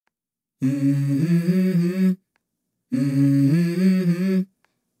Mm-hmm. Mm-hmm.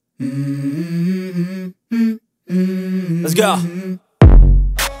 Mm-hmm. Let's go.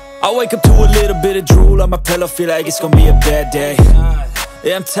 I wake up to a little bit of drool on my pillow, feel like it's gonna be a bad day.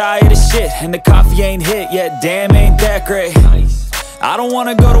 Yeah, I'm tired of shit, and the coffee ain't hit yet, damn, ain't that great. I don't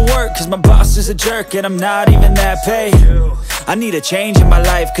wanna go to work, cause my boss is a jerk, and I'm not even that paid. I need a change in my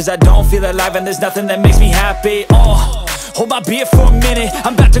life, cause I don't feel alive, and there's nothing that makes me happy. Hold my beer for a minute,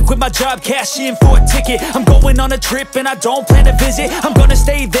 I'm about to quit my job, cash in for a ticket. I'm going on a trip and I don't plan to visit. I'm gonna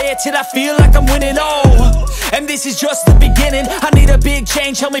stay there till I feel like I'm winning, and this is just the beginning. I need a big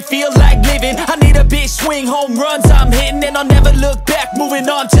change, help me feel like living. I need a big swing, home runs I'm hitting, and I'll never look back, moving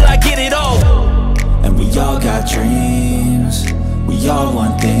on till I get it all. And we all got dreams, we all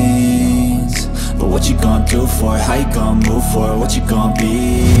want things, but what you gonna do for it? How you gonna move for it? What you gonna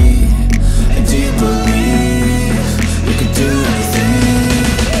be? And do you believe you can do anything?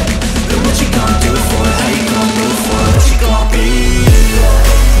 But what you gonna do for it? How you gonna move for it? What you gonna be?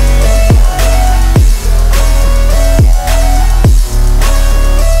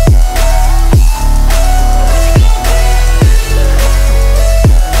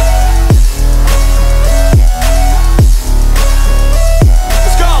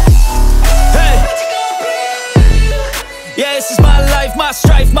 Yeah, this is my life, my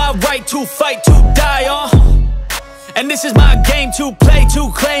strife, my right to fight, to die on. And this is my game to play,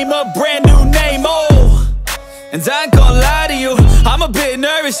 to claim a brand new name, And I ain't gonna lie to you, I'm a bit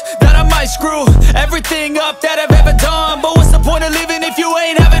nervous that I might screw everything up that I've ever done. But what's the point of living if you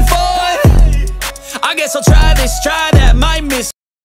ain't having fun? I guess I'll try this, try that, might miss